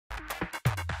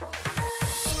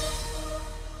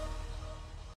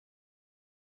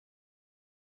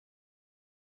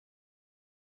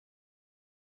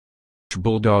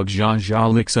Bulldog Zsa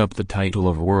Zsa licks up the title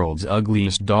of World's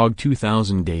Ugliest Dog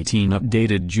 2018,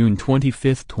 updated June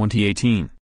 25, 2018.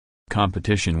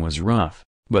 Competition was rough,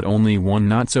 but only one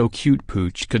not-so-cute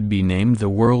pooch could be named the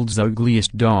world's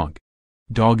ugliest dog.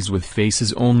 Dogs with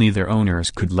faces only their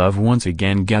owners could love once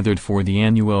again gathered for the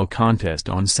annual contest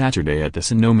on Saturday at the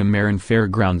Sonoma Marin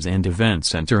Fairgrounds and Event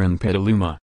Center in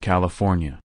Petaluma,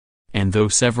 California. And though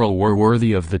several were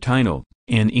worthy of the title,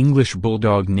 an English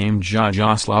bulldog named Zsa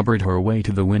Zsa slobbered her way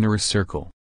to the winner's circle.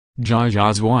 Zsa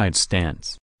Zsa's wide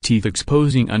stance, teeth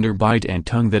exposing underbite and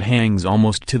tongue that hangs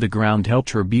almost to the ground helped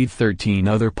her beat 13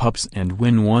 other pups and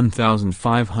win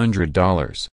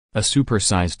 $1,500, a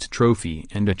supersized trophy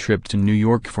and a trip to New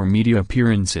York for media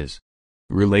appearances.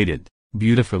 Related,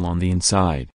 beautiful on the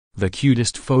inside, the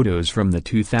cutest photos from the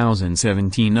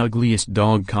 2017 Ugliest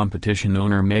Dog competition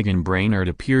owner Megan Brainerd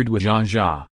appeared with Zsa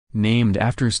Zsa, named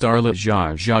after starlet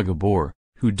Zsa Zsa Gabor,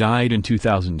 who died in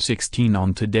 2016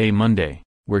 on Today Monday,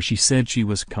 where she said she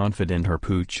was confident her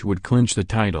pooch would clinch the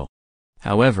title.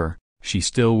 However, she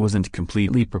still wasn't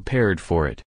completely prepared for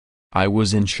it. "I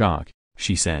was in shock,"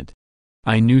 she said.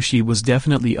 "I knew she was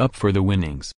definitely up for the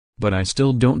winnings, but I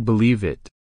still don't believe it."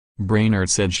 Brainerd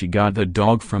said she got the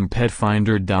dog from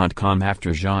petfinder.com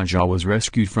after Zsa Zsa was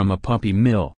rescued from a puppy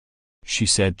mill. She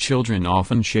said children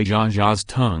often shake Zsa Zsa's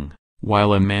tongue,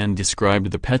 while a man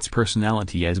described the pet's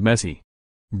personality as messy.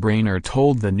 Brainerd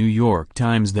told the New York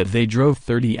Times that they drove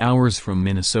 30 hours from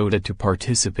Minnesota to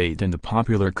participate in the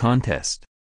popular contest.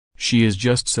 "She is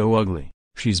just so ugly,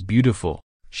 she's beautiful,"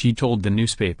 she told the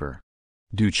newspaper.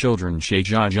 "Do children shake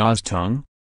Zsa Zsa's tongue?"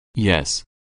 "Yes."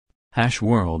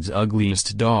 World's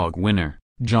Ugliest Dog winner,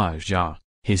 Zsa Zsa,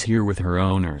 is here with her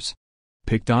owners.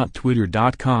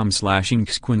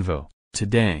 pic.twitter.com/inksquinvo,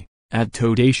 today,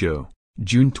 @TodayShow,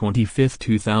 June 25,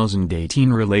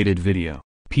 2018. Related video,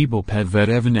 People Pet Vet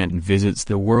Evanet visits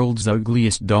the World's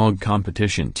Ugliest Dog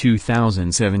competition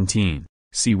 2017,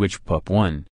 see which pup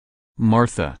won.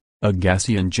 Martha, a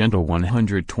gassy and gentle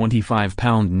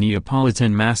 125-pound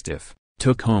Neapolitan Mastiff,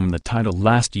 took home the title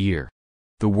last year.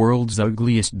 The World's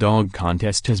Ugliest Dog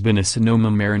contest has been a Sonoma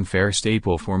Marin Fair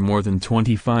staple for more than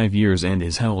 25 years and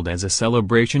is held as a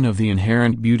celebration of the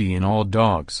inherent beauty in all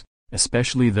dogs,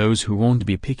 especially those who won't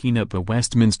be picking up a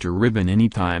Westminster ribbon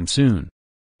anytime soon.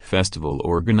 Festival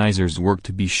organizers work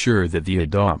to be sure that the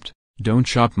adopt, don't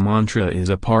shop mantra is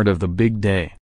a part of the big day.